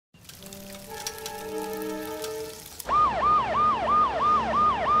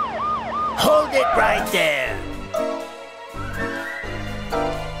Stop right there.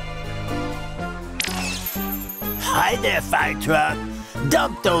 Hi there, fire truck.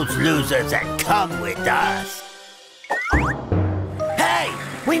 Dump those losers and come with us. Hey,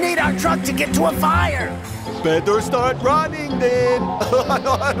 we need our truck to get to a fire. Better start running then.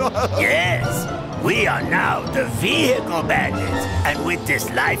 Yes, we are now the vehicle bandits. And with this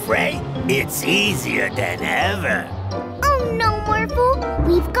life ray, it's easier than ever. Oh no, Morphle.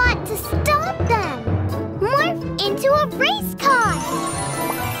 We've got to stop them. Morph into a race car.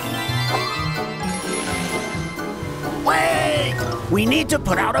 Wait! We need to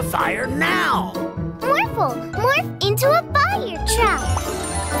put out a fire now! Morphle, morph into a fire truck!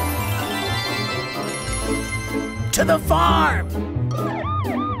 To the farm!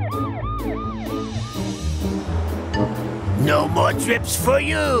 No more trips for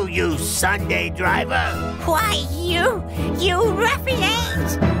you, you Sunday driver! Why, you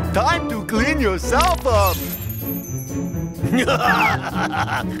ruffians! Time to clean yourself up.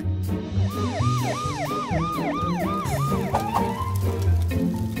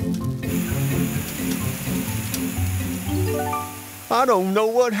 I don't know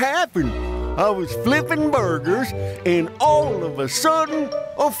what happened. I was flipping burgers, and all of a sudden,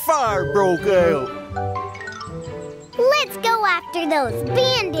 a fire broke out. Let's go after those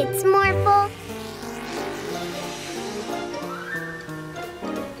bandits, Morphle.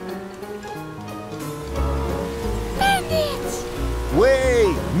 Bandits!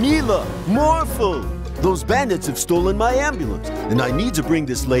 Wait, Mila, Morphle! Those bandits have stolen my ambulance, and I need to bring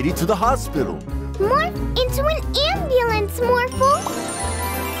this lady to the hospital. Morph into an ambulance, Morphle.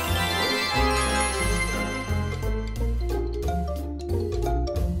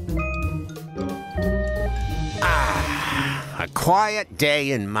 A quiet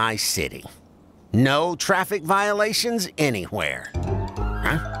day in my city. No traffic violations anywhere.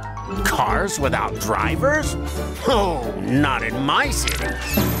 Huh? Cars without drivers? Oh, not in my city.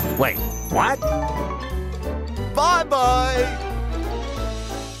 Wait, what? Bye-bye!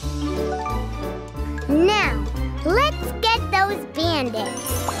 Now, let's get those bandits.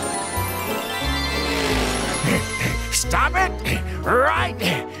 Stop it! Right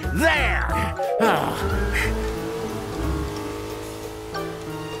there! Oh.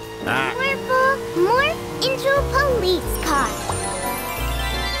 Morphle, morph into a police car.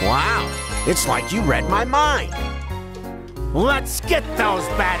 Wow, it's like you read my mind. Let's get those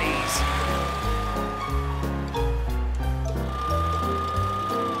baddies!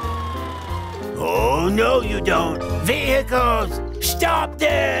 Oh, no, you don't. Vehicles, stop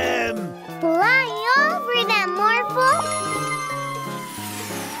them! Fly over them, Morphle.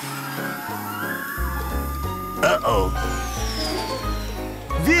 Uh-oh.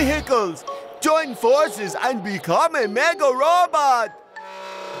 Vehicles, join forces and become a mega robot!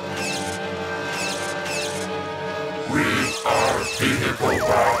 We are vehicle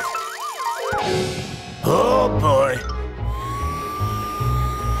bots. Oh, boy.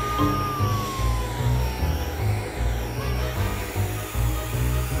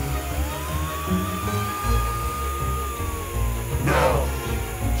 No,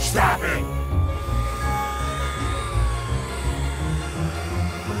 stop it.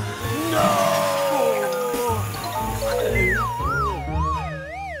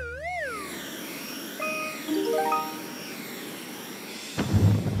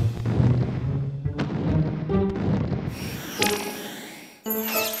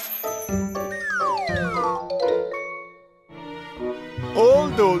 All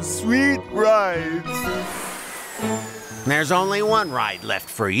those sweet rides. There's only one ride left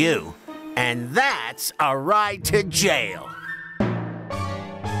for you, and that's a ride to jail.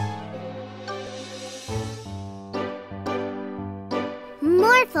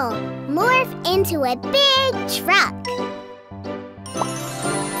 Morphle, morph into a big truck.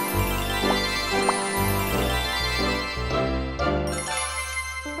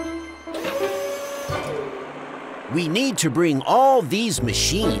 We need to bring all these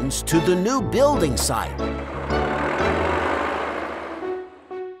machines to the new building site.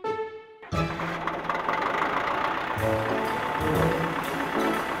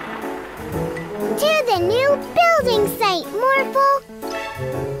 To the new building site, Morphle.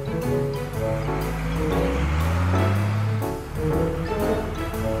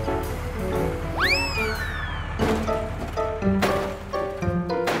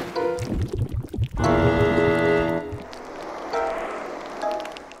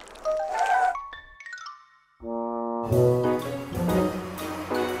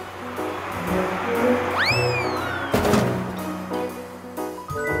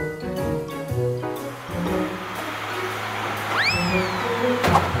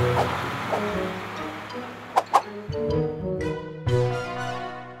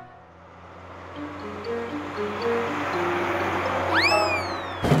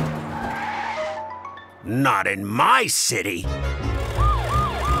 Not in my city.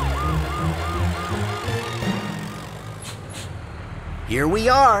 Here we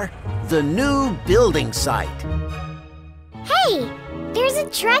are, the new building site. Hey, there's a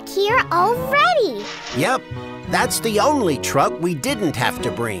truck here already. Yep, that's the only truck we didn't have to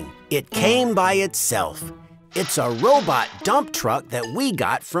bring. It came by itself. It's a robot dump truck that we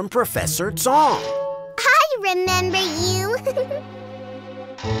got from Professor Zong. I remember you.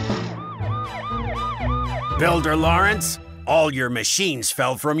 Builder Lawrence, all your machines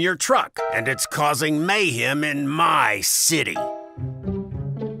fell from your truck, and it's causing mayhem in my city.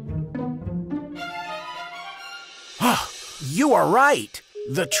 You are right.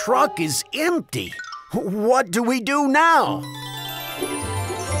 The truck is empty. What do we do now?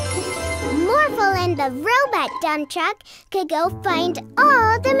 Morphle and the robot dump truck could go find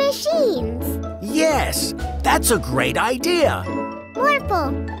all the machines. Yes, that's a great idea.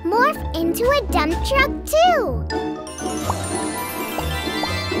 Morphle, morph into a dump truck too.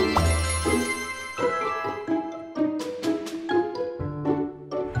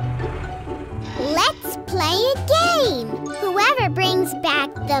 Let's play a game. Whoever brings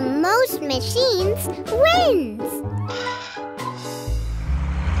back the most machines wins.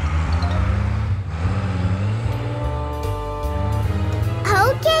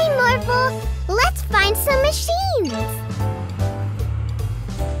 Okay, Morphle, let's find some machines.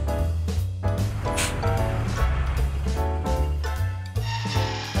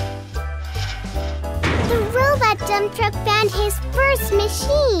 The robot dump truck found his first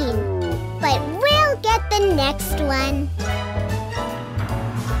machine, but we'll get the next one.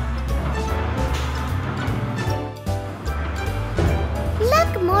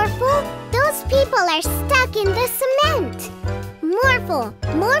 Look, Morphle, those people are stuck in the cement. Morphle,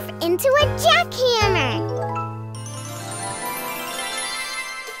 morph into a jackhammer.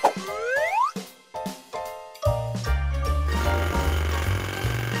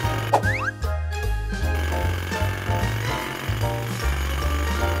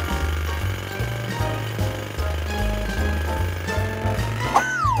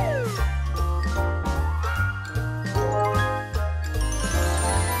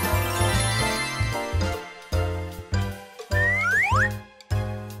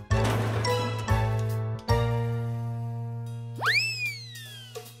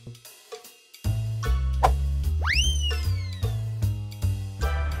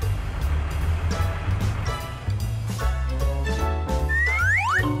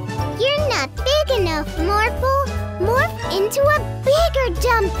 Enough, Morphle. Morph into a bigger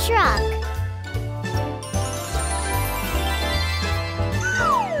dump truck.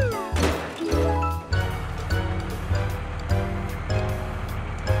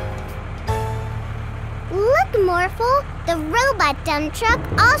 Look, Morphle. The robot dump truck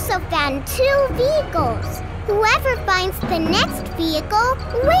also found 2 vehicles. Whoever finds the next vehicle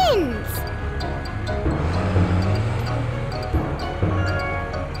wins.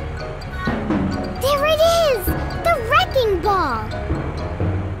 There it is! The wrecking ball!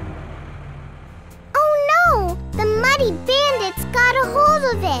 Oh no! The muddy bandits got a hold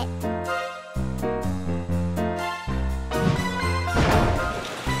of it!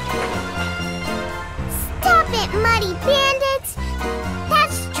 Stop it, muddy bandits!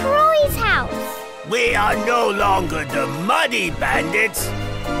 That's Troy's house! We are no longer the Muddy Bandits.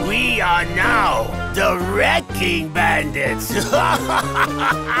 We are now the Wrecking Bandits.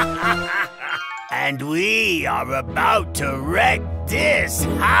 And we are about to wreck this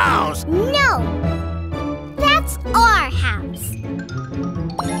house. No! That's our house.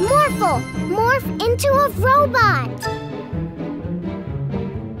 Morphle, morph into a robot.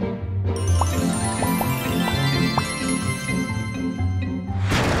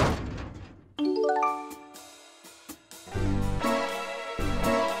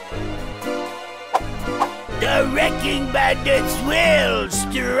 The Wrecking Bandits will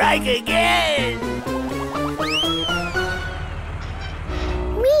strike again!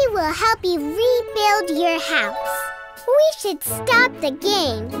 We will help you rebuild your house. We should stop the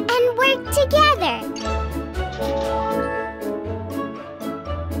game and work together.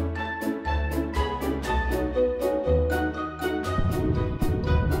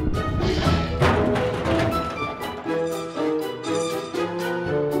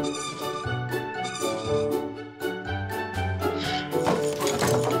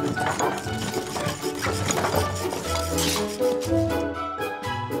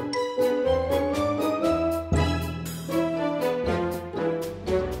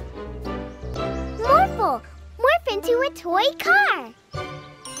 Morph into a toy car.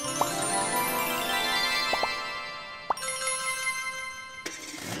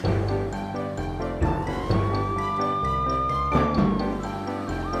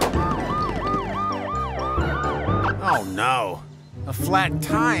 Oh no, a flat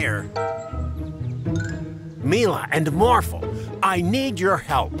tire. Mila and Morphle, I need your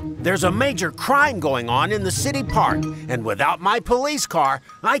help. There's a major crime going on in the city park, and without my police car,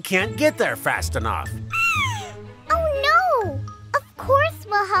 I can't get there fast enough. Oh no! Of course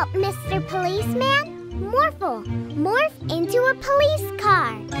we'll help, Mr. Policeman. Morphle, morph into a police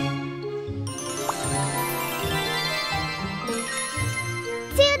car.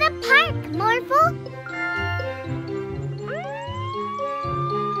 To the park, Morphle.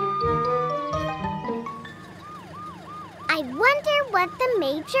 I wonder what the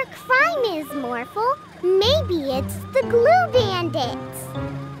major crime is, Morphle. Maybe it's the glue bandits.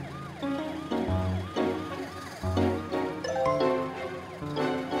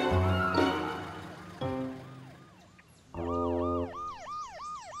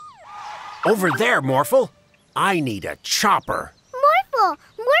 Over there, Morphle. I need a chopper. Morphle,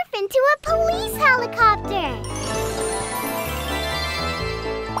 morph into a police helicopter.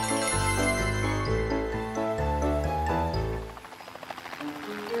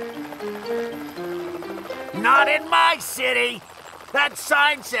 Not in my city. That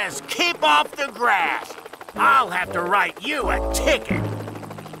sign says, keep off the grass. I'll have to write you a ticket.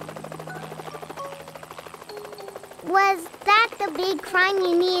 Was that the big crime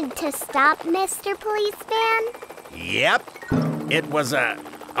you needed to stop, Mr. Policeman? Yep. It was a...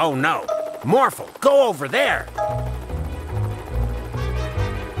 Oh, no. Morphle, go over there.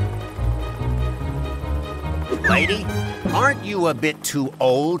 Lady, aren't you a bit too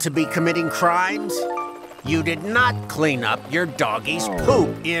old to be committing crimes? You did not clean up your doggy's poop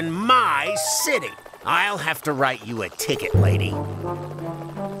in my city. I'll have to write you a ticket, lady.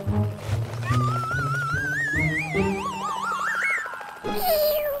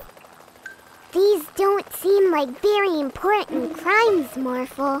 These don't seem like very important crimes,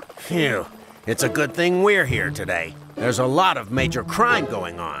 Morphle. Phew. It's a good thing we're here today. There's a lot of major crime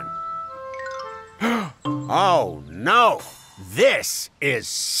going on. Oh, no. This is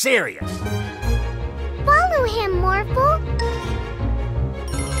serious. Follow him, Morphle.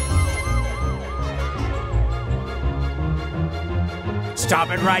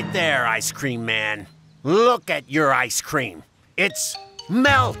 Stop it right there, Ice Cream Man. Look at your ice cream. It's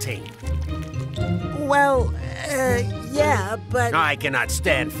melting. Well, yeah, but... I cannot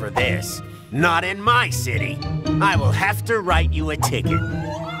stand for this. Not in my city. I will have to write you a ticket.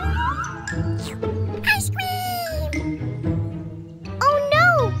 Ice cream! Oh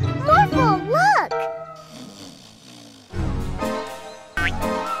no! Morphle, look!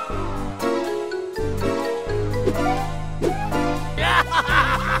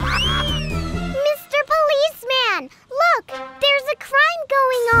 Mr. Policeman, look! There's a crime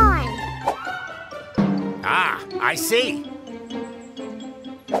going on! Ah, I see.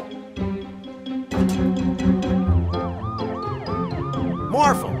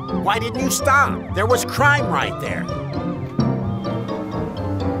 Morphle, why didn't you stop? There was crime right there.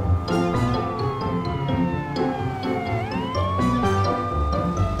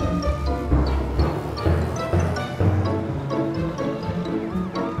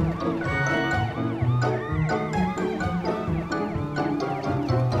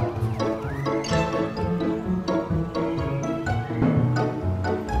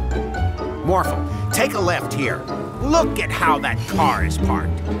 Morphle, take a left here. Look at how that car is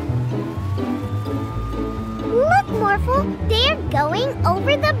parked. Look, Morphle, they're going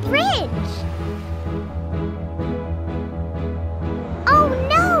over the bridge. Oh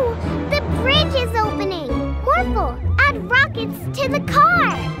no, the bridge is opening. Morphle, add rockets to the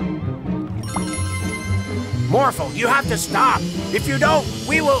car. Morphle, you have to stop. If you don't,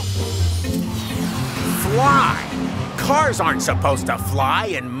 we will fly. Cars aren't supposed to fly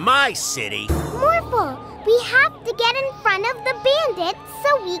in my city. Morphle, we have to get in front of the bandits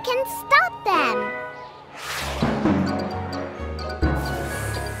so we can stop them.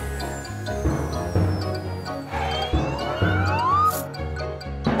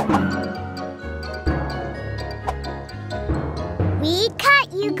 We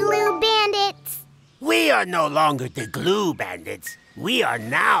caught you, glue bandits. We are no longer the glue bandits. We are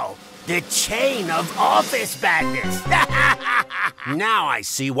now the chain of office bandits. Now I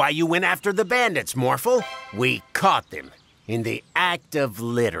see why you went after the bandits, Morphle. We caught them in the act of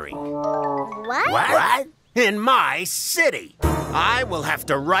littering. What? In my city. I will have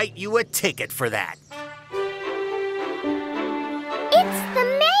to write you a ticket for that. It's the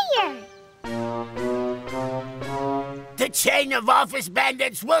mayor. The chain of office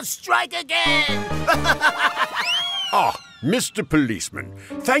bandits will strike again. Ah, Mr. Policeman,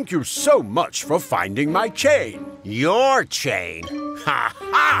 thank you so much for finding my chain. Your chain? Ha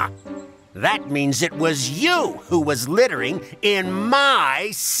ha! That means it was you who was littering in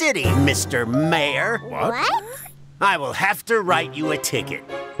my city, Mr. Mayor. What? I will have to write you a ticket.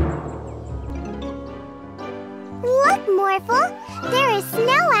 Look, Morphle. There is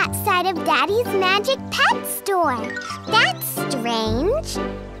snow outside of Daddy's Magic Pet store. That's strange.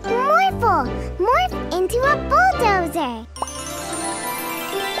 Morphle, morph into a bulldozer.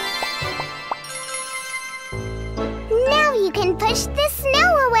 Now you can push the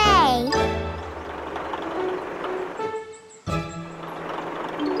snow away.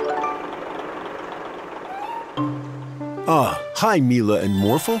 Hi, Mila and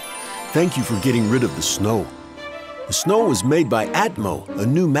Morphle. Thank you for getting rid of the snow. The snow was made by Atmo, a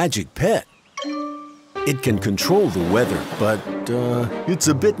new magic pet. It can control the weather, but it's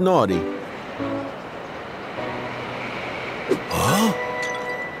a bit naughty. Huh?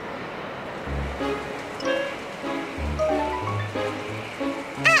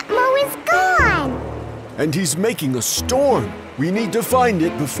 Atmo is gone. And he's making a storm. We need to find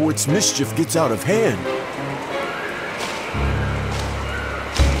it before its mischief gets out of hand.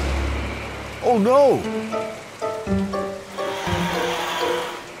 Oh no!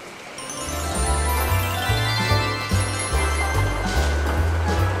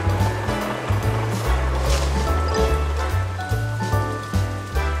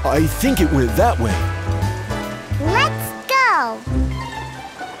 I think it went that way. Let's go.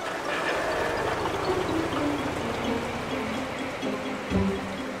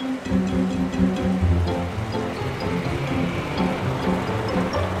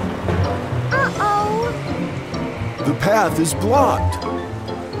 Uh-oh. The path is blocked.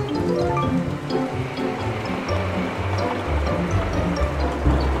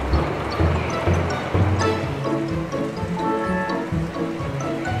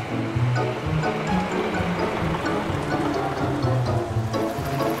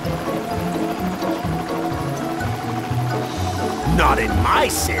 Not in my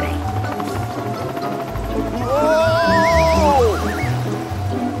city. Whoa!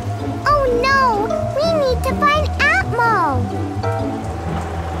 Oh no! We need to find Atmo!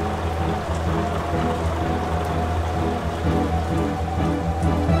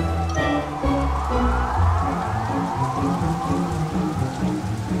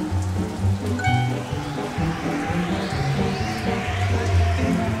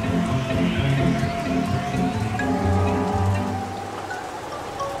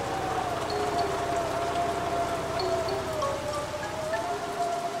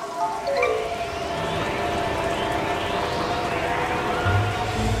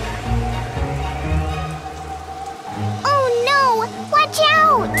 Oh no! Watch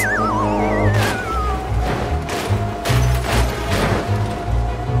out!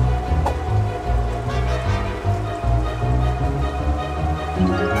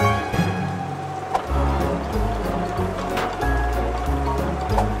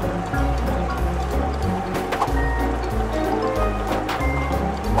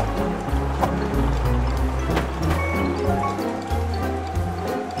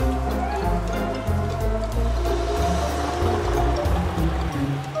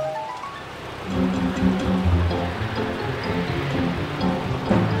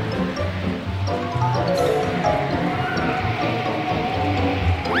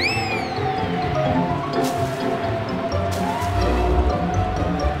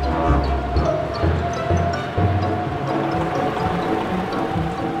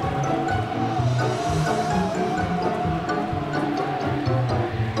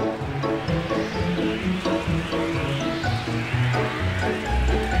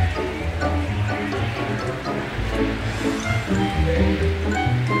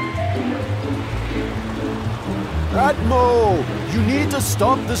 Atmo! You need to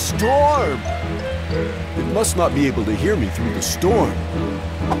stop the storm! It must not be able to hear me through the storm.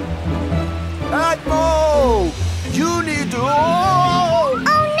 Atmo! You need to... Oh!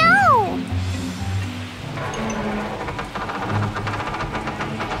 Oh no!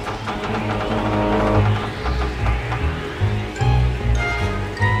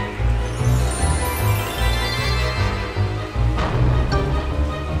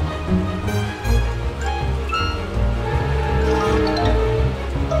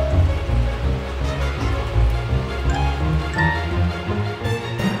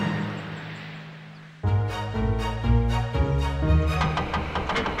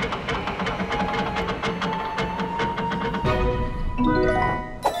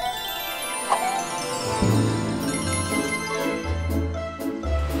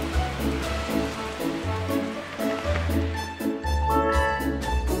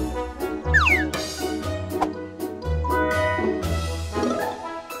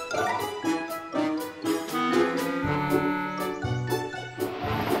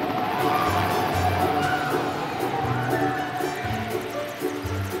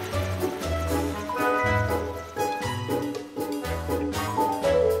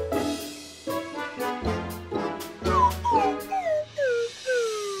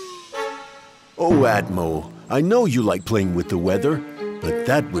 Oh, Atmo, I know you like playing with the weather, but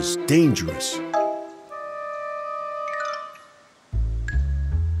that was dangerous.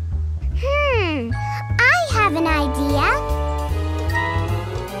 I have an idea.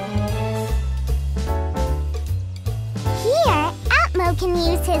 Here, Atmo can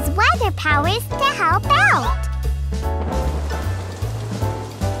use his weather powers to help out.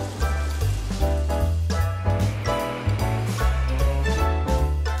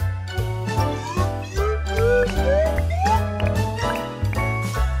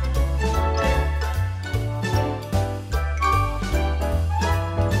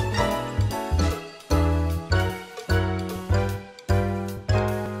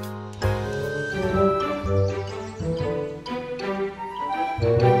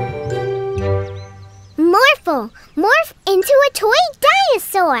 Morphle, morph into a toy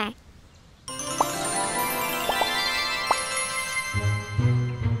dinosaur.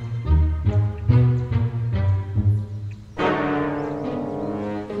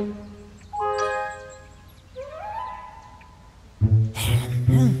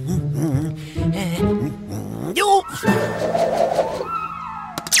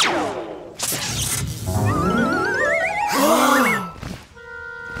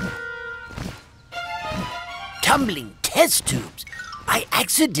 Tumbling test tubes. I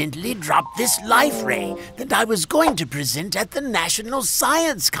accidentally dropped this life ray that I was going to present at the National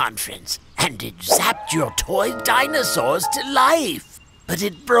Science Conference, and it zapped your toy dinosaurs to life. But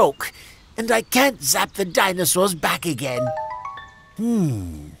it broke, and I can't zap the dinosaurs back again.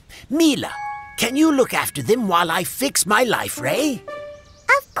 Mila, can you look after them while I fix my life ray?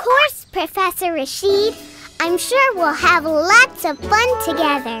 Of course, Professor Rashid. I'm sure we'll have lots of fun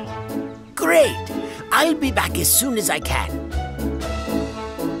together. Great. I'll be back as soon as I can.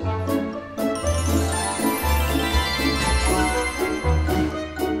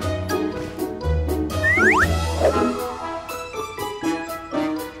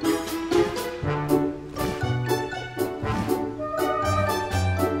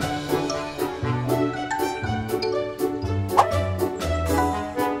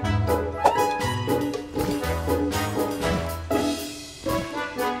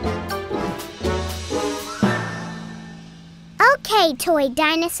 Okay, toy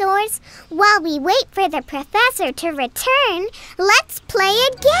dinosaurs, while we wait for the professor to return, let's play a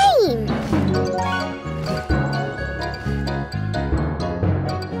game.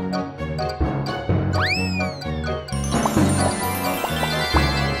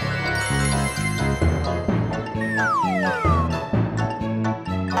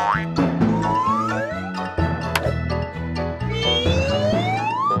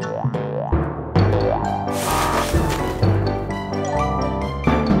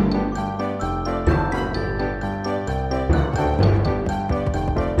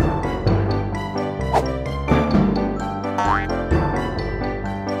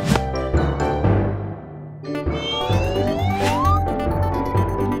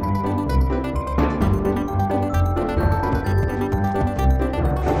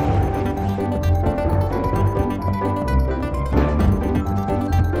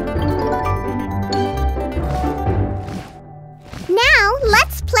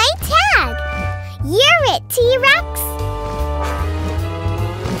 T-Rex?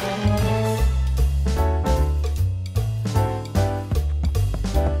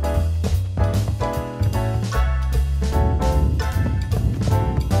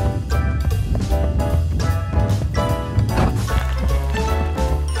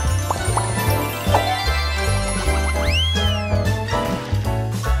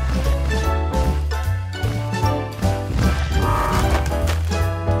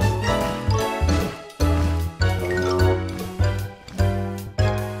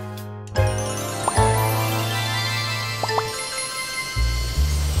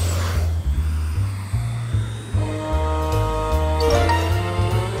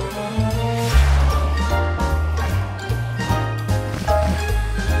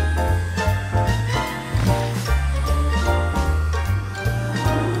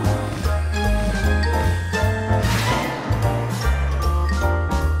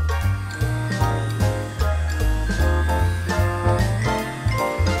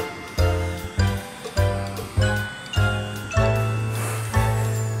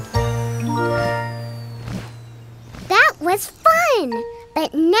 Was fun,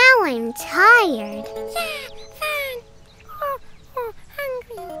 but now I'm tired. Yeah, fun.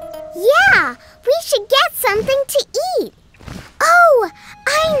 Hungry. Yeah, we should get something to eat. Oh,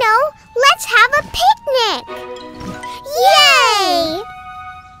 I know. Let's have a picnic. Yay!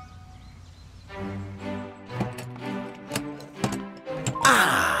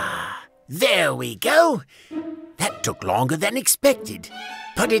 Ah, there go. That took longer than expected,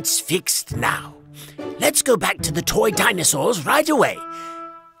 but it's fixed now. Let's go back to the toy dinosaurs right away.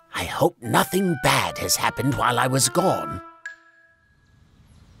 I hope nothing bad has happened while I was gone.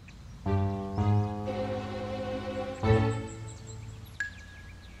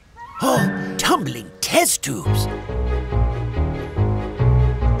 Oh, tumbling test tubes.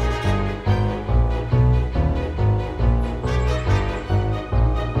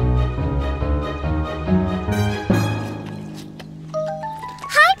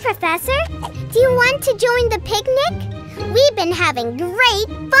 Hi, Professor. Do you want to join the picnic? We've been having great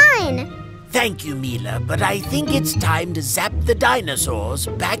fun. Thank you, Mila, but I think it's time to zap the dinosaurs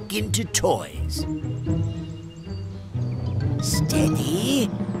back into toys. Steady.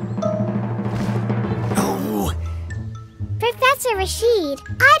 Oh. Professor Rashid,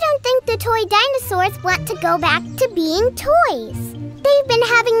 I don't think the toy dinosaurs want to go back to being toys. They've been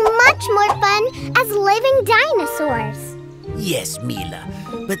having much more fun as living dinosaurs. Yes, Mila,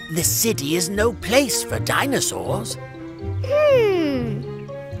 but the city is no place for dinosaurs.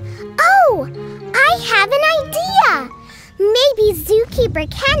 Oh, I have an idea. Maybe Zookeeper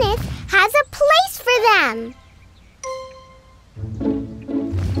Kenneth has a place for them.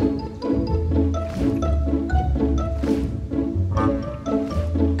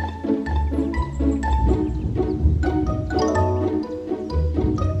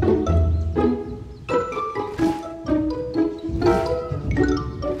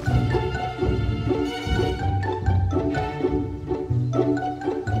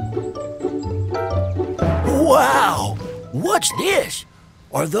 Wow! What's this?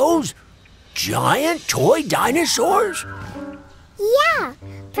 Are those giant toy dinosaurs? Yeah,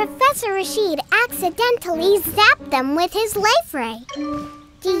 Professor Rashid accidentally zapped them with his life ray.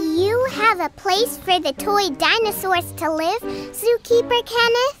 Do you have a place for the toy dinosaurs to live, Zookeeper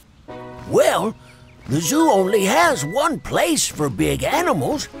Kenneth? Well, the zoo only has one place for big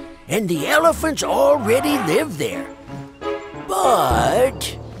animals, and the elephants already live there.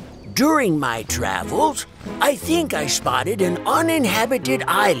 But during my travels, I think I spotted an uninhabited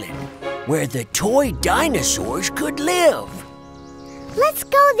island where the toy dinosaurs could live. Let's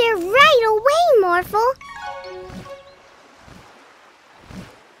go there right away, Morphle.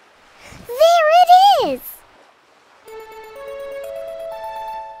 There it is!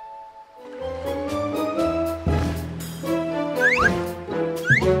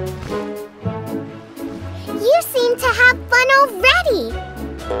 You seem to have fun already.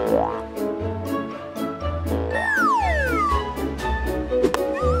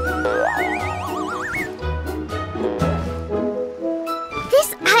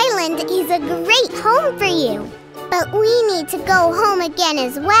 This island is a great home for you, but we need to go home again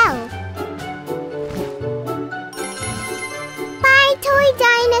as well. Bye, toy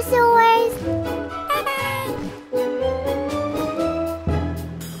dinosaurs!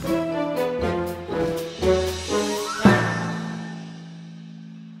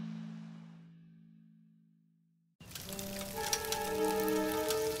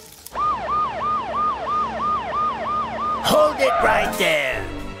 Hold it right there.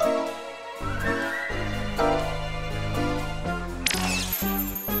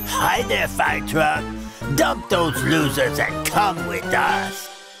 Hi there, fire truck. Dump those losers and come with us.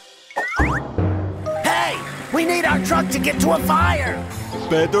 Hey, we need our truck to get to a fire.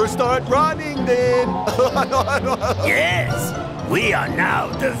 Better start running then. Yes, we are now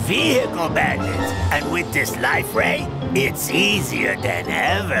the vehicle bandits, and with this life ray, it's easier than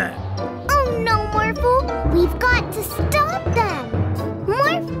ever. Oh no, Morphle! We've got to stop them!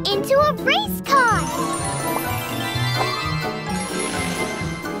 Morph into a race car!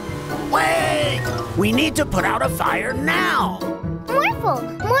 Wait! We need to put out a fire now! Morphle,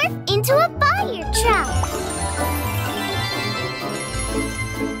 morph into a fire truck!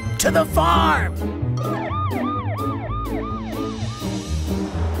 To the farm!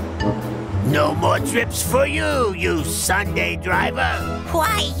 No more trips for you, you Sunday driver!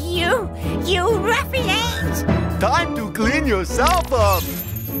 Why, you ruffians! Time to clean yourself up.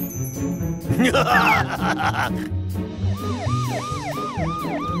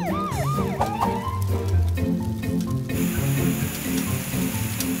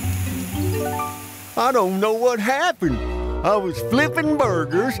 I don't know what happened. I was flipping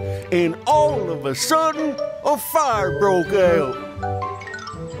burgers, and all of a sudden, a fire broke out.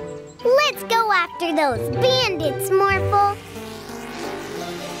 Let's go after those bandits, Morphle!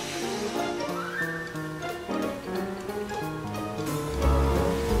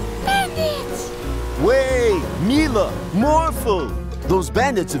 Bandits! Wait, Mila, Morphle! Those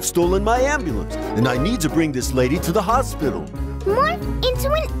bandits have stolen my ambulance, and I need to bring this lady to the hospital. Morph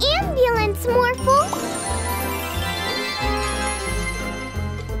into an ambulance, Morphle!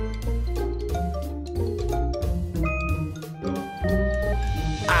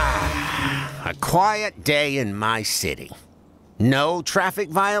 A quiet day in my city. No traffic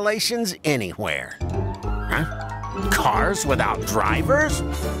violations anywhere. Huh? Cars without drivers?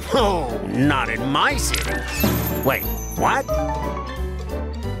 Oh, not in my city. Wait, what?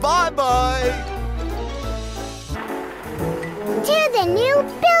 Bye-bye! To the new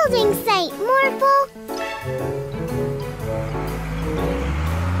building site, Morphle!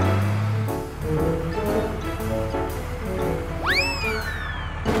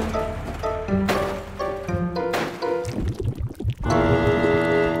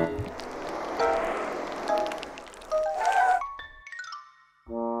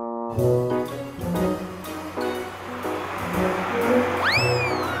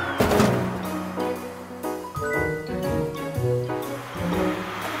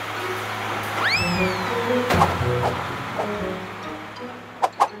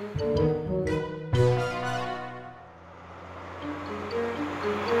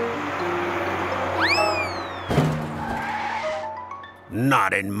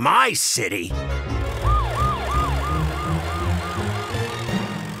 Not in my city.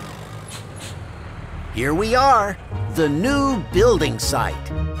 Here we are, the new building site.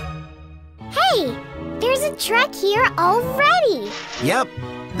 Hey, there's a truck here already! Yep,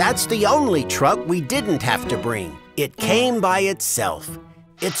 that's the only truck we didn't have to bring. It came by itself.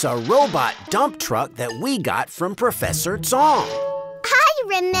 It's a robot dump truck that we got from Professor Zong. I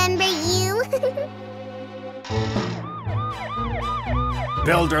remember you!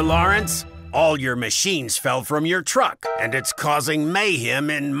 Builder Lawrence, all your machines fell from your truck, and it's causing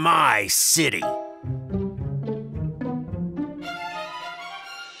mayhem in my city.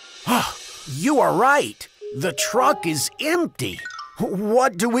 You are right. The truck is empty.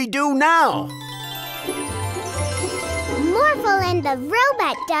 What do we do now? Morphle and the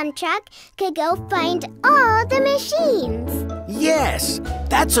robot dump truck could go find all the machines. Yes,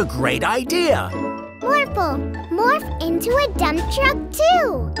 that's a great idea. Morphle, morph into a dump truck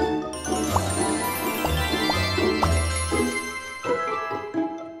too.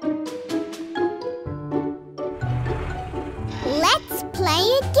 Let's play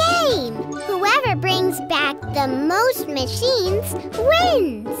a game. Whoever brings back the most machines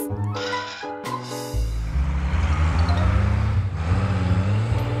wins.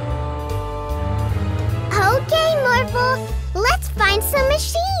 Okay, Morphle, let's find some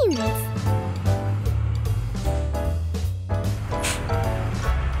machines.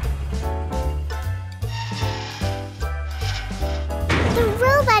 The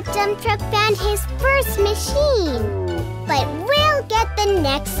robot dump truck found his first machine, but we'll get the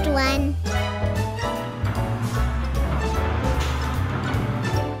next one.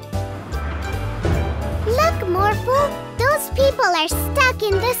 Look, Morphle, those people are stuck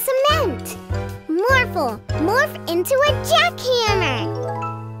in the cement. Morphle, morph into a jackhammer.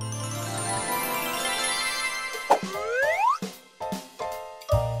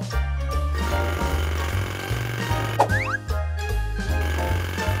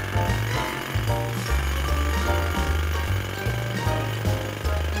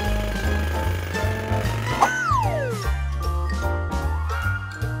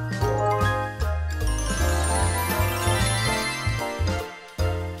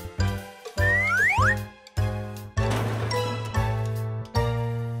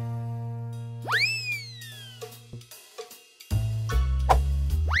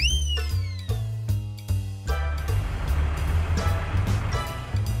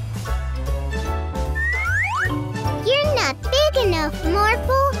 Enough,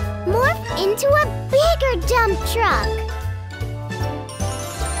 Morphle. Morph into a bigger dump truck.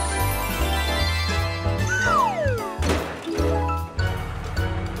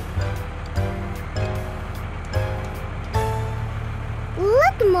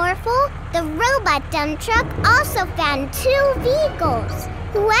 Look, Morphle. The robot dump truck also found 2 vehicles.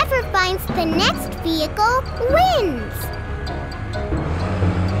 Whoever finds the next vehicle wins.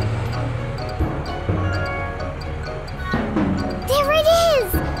 There it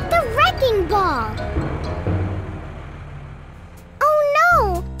is! The wrecking ball! Oh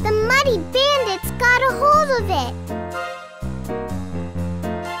no! The muddy bandits got a hold of it!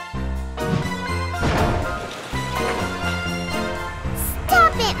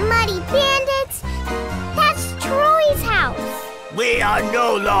 Stop it, muddy bandits! That's Troy's house! We are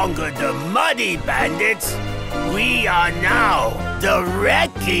no longer the Muddy Bandits. We are now the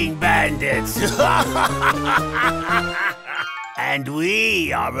Wrecking Bandits. And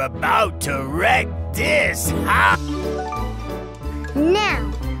we are about to wreck this house.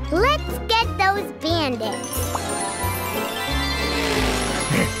 Now, let's get those bandits.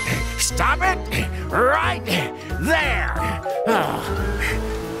 Stop it right there.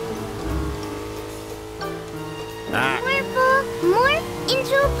 Morphle, morph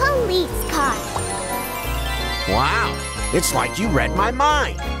into a police car. Wow, it's like you read my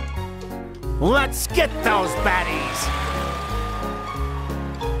mind. Let's get those baddies.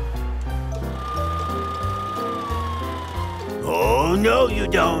 Oh, no, you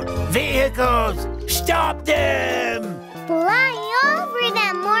don't. Vehicles, stop them! Fly over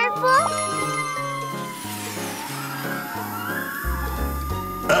them, Morphle.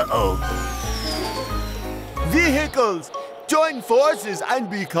 Uh-oh. Vehicles, join forces and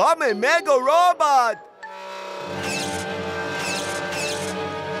become a mega robot!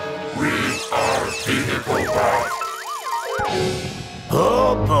 We are vehicle bots.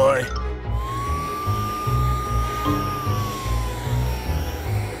 Oh, boy.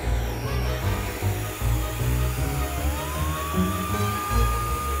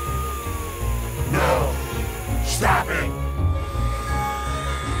 No, stop it.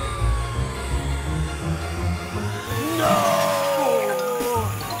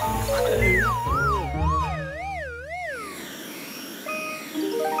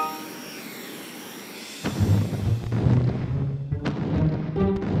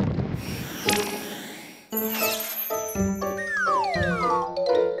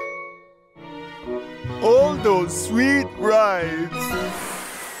 All those sweet rides.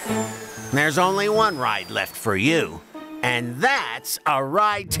 There's only one ride left for you, and that's a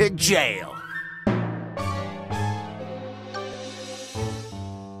ride to jail.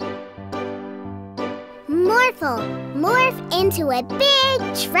 Morphle, morph into a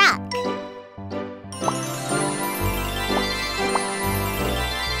big truck.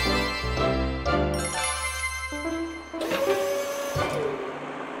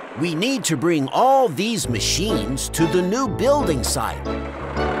 We need to bring all these machines to the new building site.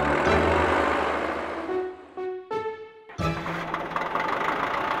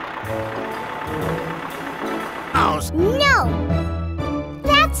 No!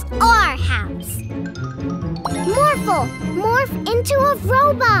 That's our house. Morphle, morph into a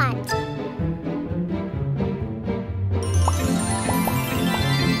robot.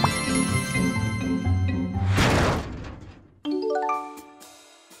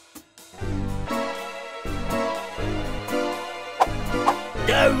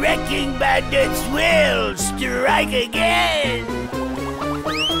 The wrecking bandits will strike again!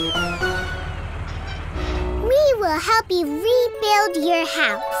 We will help you rebuild your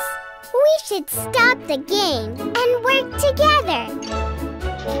house. We should stop the game and work together.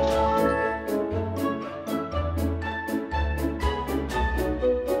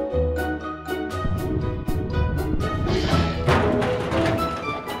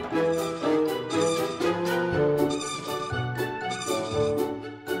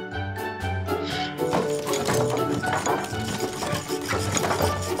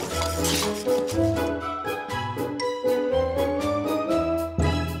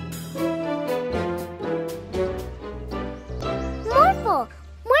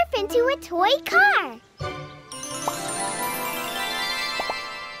 Morph into a toy car.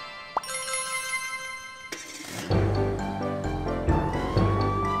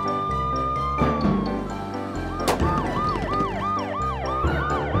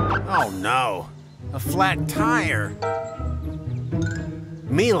 Oh no, a flat tire.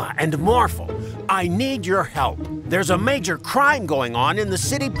 Mila and Morphle, I need your help. There's a major crime going on in the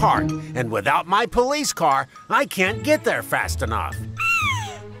city park, and without my police car, I can't get there fast enough.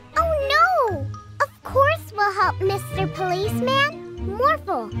 Oh no! Of course we'll help, Mr. Policeman.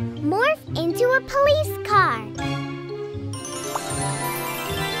 Morphle, morph into a police car.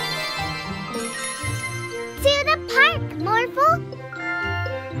 To the park, Morphle.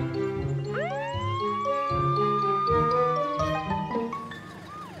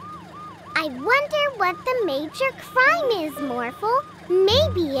 I wonder what the major crime is, Morphle.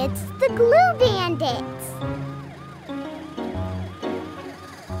 Maybe it's the glue bandits.